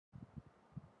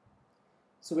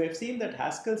So we have seen that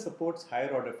Haskell supports higher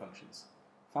order functions,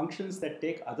 functions that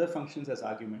take other functions as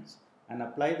arguments and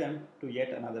apply them to yet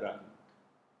another argument.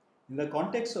 In the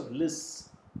context of lists,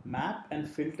 map and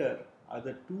filter are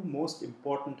the two most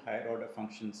important higher order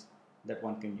functions that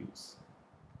one can use.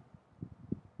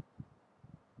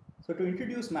 So to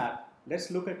introduce map,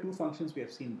 let's look at two functions we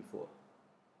have seen before.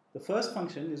 The first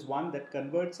function is one that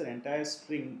converts an entire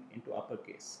string into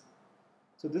uppercase.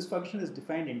 So this function is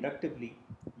defined inductively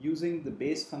using the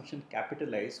base function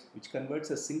capitalize, which converts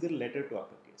a single letter to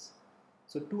uppercase.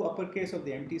 So to uppercase of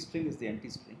the empty string is the empty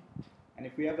string. And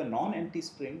if we have a non-empty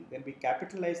string, then we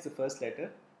capitalize the first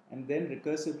letter and then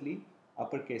recursively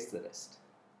uppercase the rest.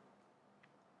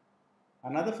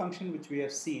 Another function which we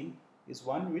have seen is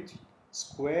one which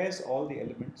squares all the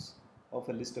elements of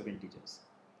a list of integers.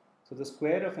 So the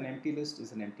square of an empty list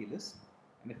is an empty list.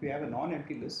 And if we have a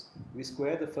non-empty list, we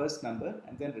square the first number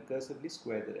and then recursively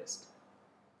square the rest.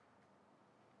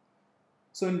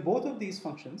 So in both of these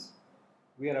functions,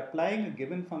 we are applying a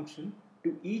given function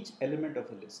to each element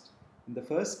of a list. In the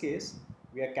first case,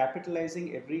 we are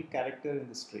capitalizing every character in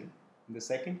the string. In the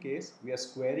second case, we are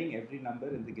squaring every number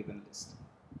in the given list.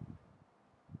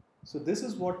 So this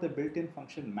is what the built-in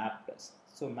function map does.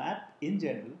 So map in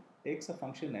general takes a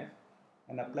function f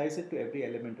and applies it to every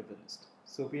element of the list.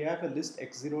 So if we have a list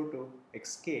x0 to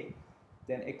xk,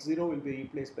 then x0 will be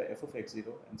replaced by f of x0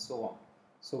 and so on.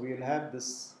 So we will have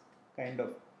this kind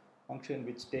of function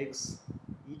which takes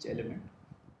each element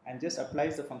and just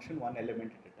applies the function one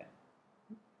element at a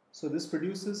time. So this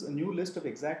produces a new list of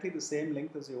exactly the same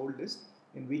length as the old list,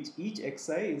 in which each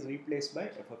xi is replaced by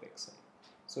f of xi.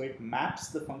 So it maps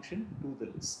the function to the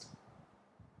list.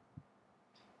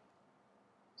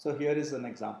 So here is an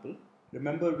example.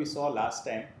 Remember we saw last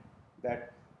time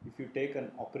that if you take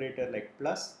an operator like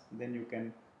plus, then you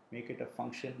can make it a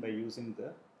function by using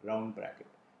the round bracket.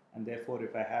 And therefore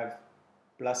if I have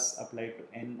plus applied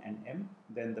to n and m,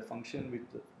 then the function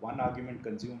with one argument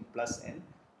consumed plus n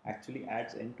actually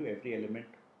adds n to every element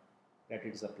that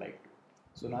it is applied to.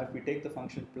 So now if we take the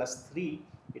function plus 3,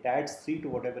 it adds 3 to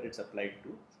whatever it's applied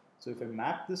to. So if I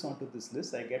map this onto this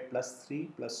list, I get plus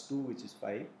 3 plus 2, which is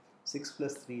 5, 6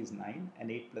 plus 3 is 9,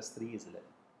 and 8 plus 3 is 11.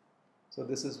 So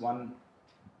this is one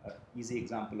easy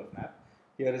example of map.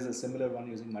 Here is a similar one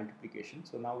using multiplication.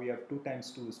 So now we have 2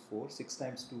 times 2 is 4, 6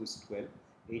 times 2 is 12,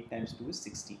 8 times 2 is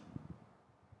 16.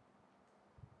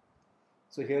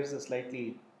 So here is a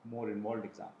slightly more involved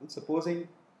example. Supposing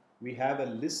we have a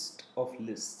list of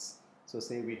lists. So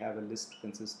say we have a list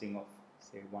consisting of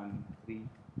say 1, 3, and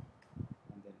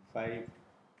then 5, and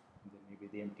then maybe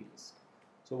the empty list.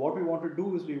 So what we want to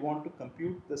do is we want to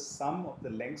compute the sum of the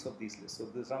lengths of these lists. So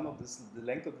the sum of this, the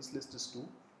length of this list is 2,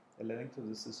 the length of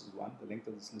this list is 1, the length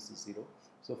of this list is 0.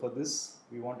 So for this,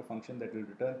 we want a function that will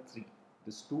return 3.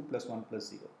 This 2 plus 1 plus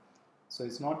 0. So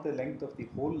it's not the length of the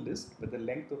whole list, but the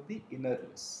length of the inner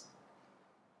list.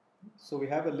 So we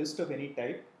have a list of any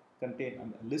type, contain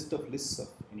a list of lists of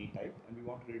any type, and we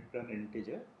want to return an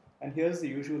integer. And here's the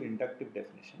usual inductive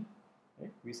definition.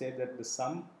 Right? We say that the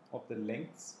sum of the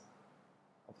lengths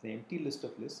of the empty list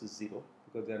of lists is 0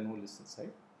 because there are no lists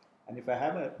inside. And if I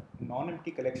have a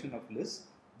non-empty collection of lists,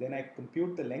 then I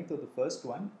compute the length of the first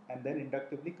one and then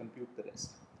inductively compute the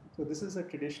rest. So this is a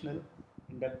traditional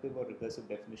inductive or recursive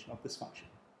definition of this function.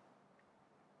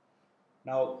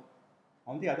 Now,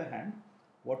 on the other hand,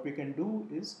 what we can do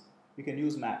is we can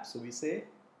use maps. So we say,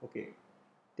 okay,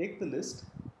 take the list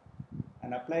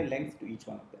and apply length to each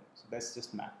one of them. So that's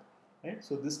just map. Right?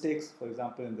 So this takes, for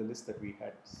example, in the list that we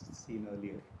had seen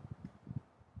earlier.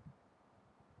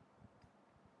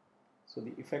 So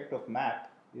the effect of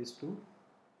map is to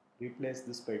replace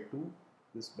this by 2,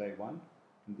 this by 1,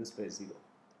 and this by 0.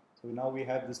 So now we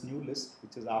have this new list,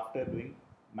 which is after doing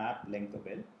map length of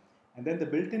L. And then the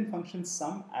built-in function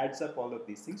sum adds up all of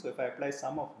these things. So if I apply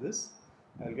sum of this,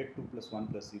 I will get 2 plus 1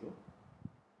 plus 0,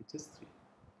 which is 3.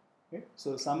 Okay?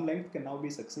 So sum length can now be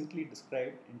succinctly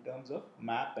described in terms of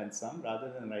map and sum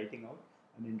rather than writing out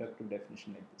an inductive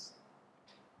definition like this.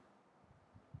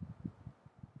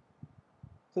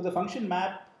 So the function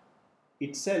map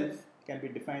itself can be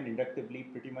defined inductively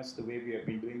pretty much the way we have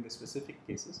been doing the specific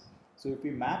cases. So if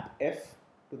we map f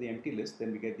to the empty list,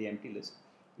 then we get the empty list.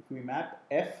 If we map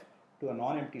f to a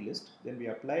non-empty list, then we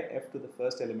apply f to the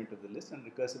first element of the list and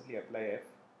recursively apply f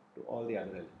to all the other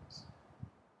elements.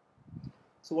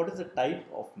 So what is the type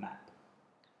of map?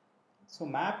 So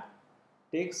map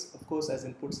takes, of course, as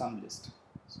input some list.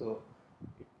 So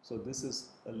this is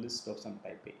a list of some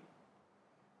type A.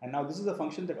 And now this is a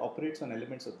function that operates on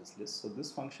elements of this list. So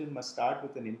this function must start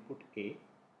with an input A,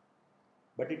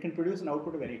 but it can produce an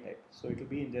output of any type. So it will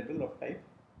be in general of type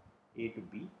A to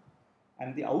B.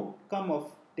 And the outcome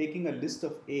of taking a list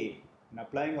of A and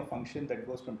applying a function that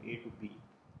goes from A to B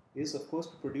is of course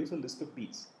to produce a list of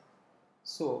B's.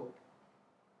 So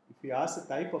if we ask the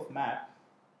type of map,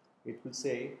 it will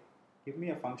say, give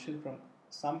me a function from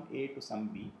some A to some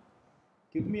B.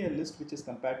 Give me a list which is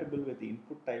compatible with the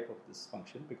input type of this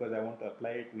function because I want to apply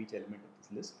it to each element of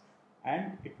this list.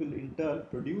 And it will in turn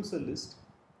produce a list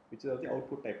which is of the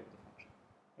output type of the function.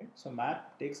 Right? So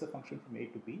map takes a function from A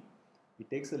to B. It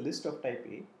takes a list of type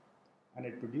A and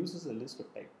it produces a list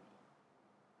of type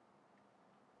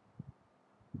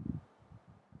B.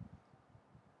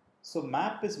 So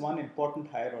map is one important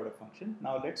higher order function.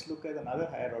 Now let's look at another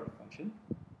higher order function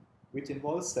which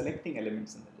involves selecting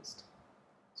elements in the list.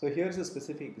 So here's a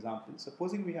specific example.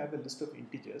 Supposing we have a list of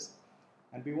integers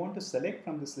and we want to select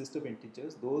from this list of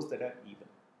integers those that are even.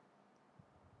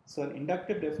 So an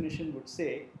inductive definition would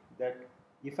say that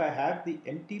if I have the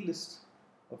empty list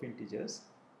of integers,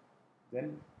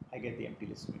 then I get the empty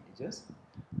list of integers.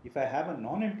 If I have a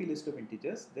non-empty list of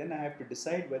integers, then I have to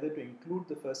decide whether to include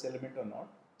the first element or not.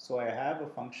 So I have a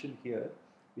function here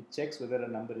which checks whether a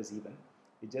number is even.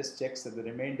 It just checks that the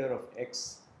remainder of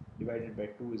x divided by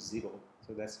 2 is 0.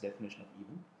 So that's the definition of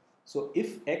even. So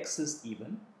if x is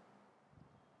even,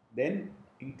 then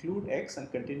include x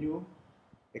and continue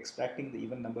extracting the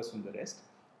even numbers from the rest.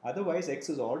 Otherwise, x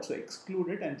is odd, so exclude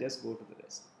it and just go to the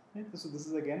rest. Right? So this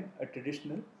is again a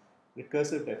traditional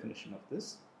recursive definition of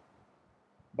this.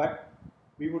 But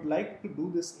we would like to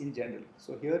do this in general.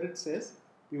 So here it says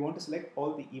we want to select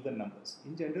all the even numbers.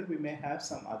 In general, we may have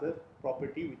some other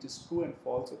property which is true and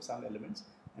false of some elements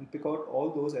and pick out all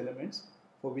those elements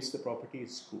for which the property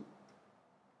is true.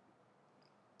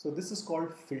 So this is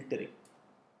called filtering.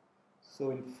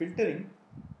 So in filtering,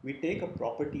 we take a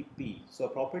property P. So a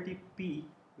property P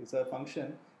is a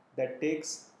function that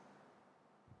takes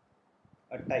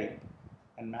a type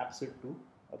and maps it to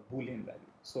a Boolean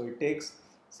value. So it takes,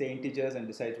 say, integers and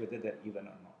decides whether they're even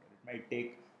or not. It might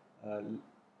take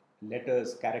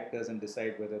letters, characters, and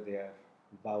decide whether they are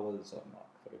vowels or not,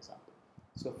 for example.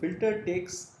 So filter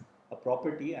takes a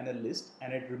property and a list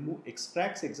and it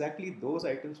extracts exactly those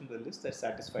items from the list that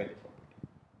satisfy the property.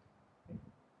 Okay.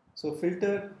 So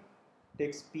filter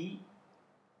takes P,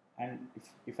 and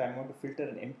if I'm going to filter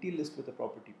an empty list with a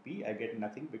property P, I get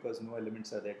nothing because no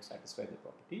elements are there to satisfy the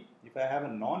property. If I have a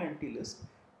non-empty list,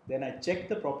 then I check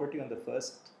the property on the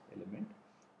first element.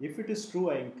 If it is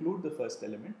true, I include the first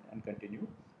element and continue.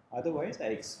 Otherwise, I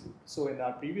exclude. So in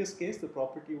our previous case, the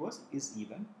property was is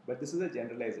even, but this is a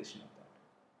generalization of that.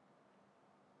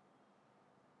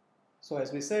 So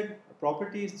as we said, a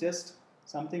property is just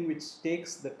something which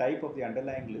takes the type of the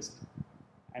underlying list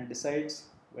and decides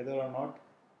whether or not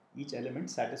each element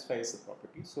satisfies the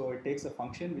property. So it takes a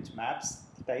function which maps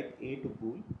the type A to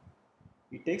bool.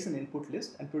 It takes an input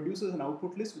list and produces an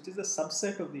output list which is a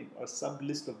subset of the or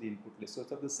sub-list of the input list. So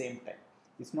it's of the same type.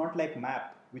 It's not like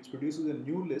map which produces a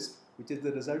new list which is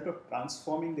the result of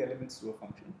transforming the elements to a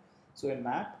function. So in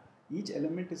map, each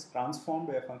element is transformed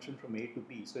by a function from A to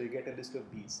B. So you get a list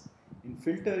of B's. In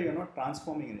filter, you're not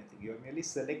transforming anything. You're merely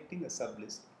selecting a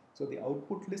sub-list. So the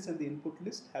output list and the input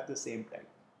list have the same type.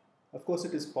 Of course,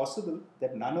 it is possible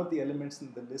that none of the elements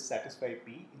in the list satisfy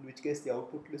P, in which case the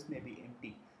output list may be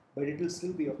empty, but it will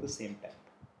still be of the same type.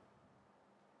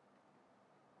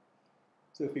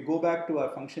 So if we go back to our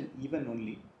function even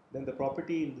only, then the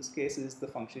property in this case is the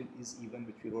function is even,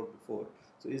 which we wrote before.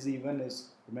 So is even is,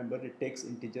 remember, it takes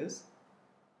integers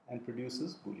and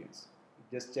produces booleans.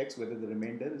 It just checks whether the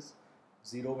remainder is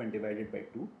 0 when divided by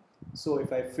 2. So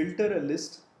if I filter a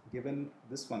list given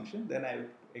this function, then I will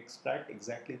extract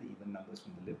exactly the even numbers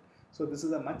from the list. So this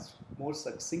is a much more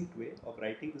succinct way of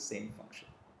writing the same function.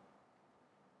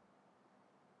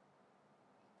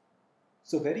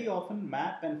 So very often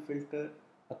map and filter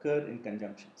occur in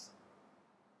conjunctions.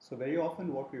 So very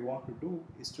often what we want to do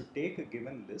is to take a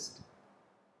given list,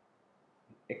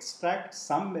 extract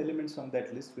some elements from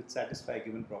that list which satisfy a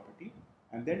given property,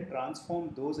 and then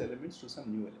transform those elements to some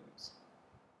new elements.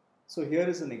 So here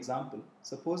is an example.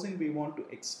 Supposing we want to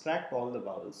extract all the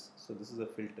vowels, so this is a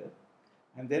filter,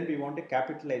 and then we want to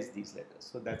capitalize these letters,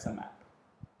 so that's a map.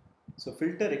 So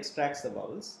filter extracts the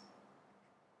vowels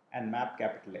and map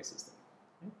capitalizes them.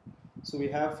 Okay? So we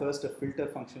have first a filter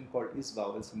function called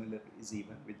isVowel, similar to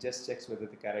isEven, which just checks whether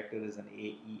the character is an A,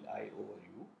 E, I, O, or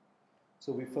U.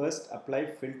 So we first apply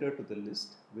filter to the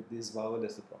list with this vowel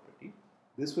as the property.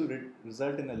 This will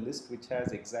result in a list which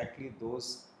has exactly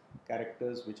those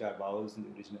characters which are vowels in the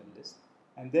original list.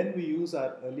 And then we use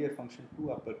our earlier function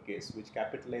toUpperCase, which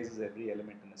capitalizes every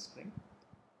element in a string,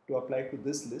 to apply to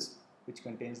this list which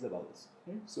contains the vowels.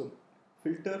 Okay? So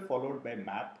filter followed by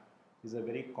map is a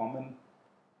very common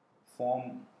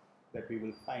form that we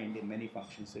will find in many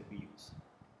functions that we use.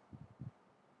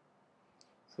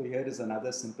 So here is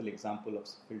another simple example of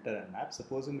filter and map.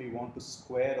 Supposing we want to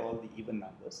square all the even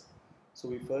numbers. So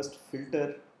we first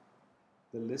filter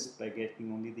the list by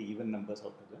getting only the even numbers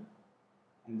out of them.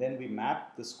 And then we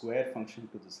map the square function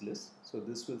to this list. So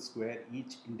this will square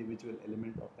each individual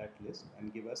element of that list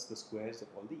and give us the squares of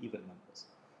all the even numbers.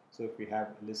 So if we have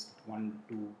a list 1,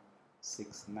 2,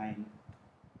 6, 9,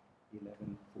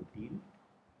 11, 14,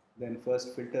 then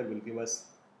first filter will give us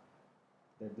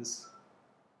that this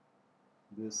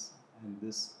and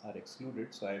this are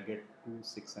excluded, so I'll get 2,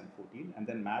 6 and 14, and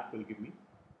then map will give me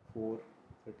 4,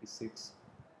 36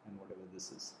 and whatever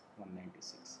this is,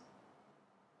 196.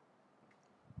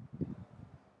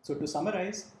 So to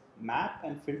summarize, map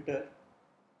and filter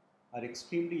are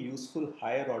extremely useful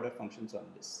higher order functions on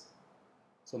lists.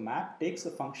 So map takes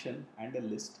a function and a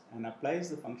list and applies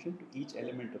the function to each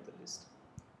element of the list,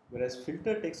 whereas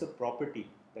filter takes a property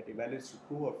that evaluates to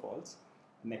true or false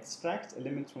and extracts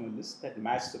elements from a list that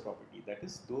match the property, that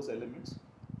is, those elements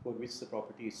for which the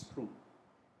property is true.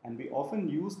 And we often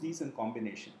use these in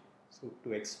combination, so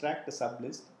to extract a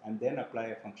sublist and then apply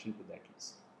a function to that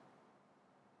list.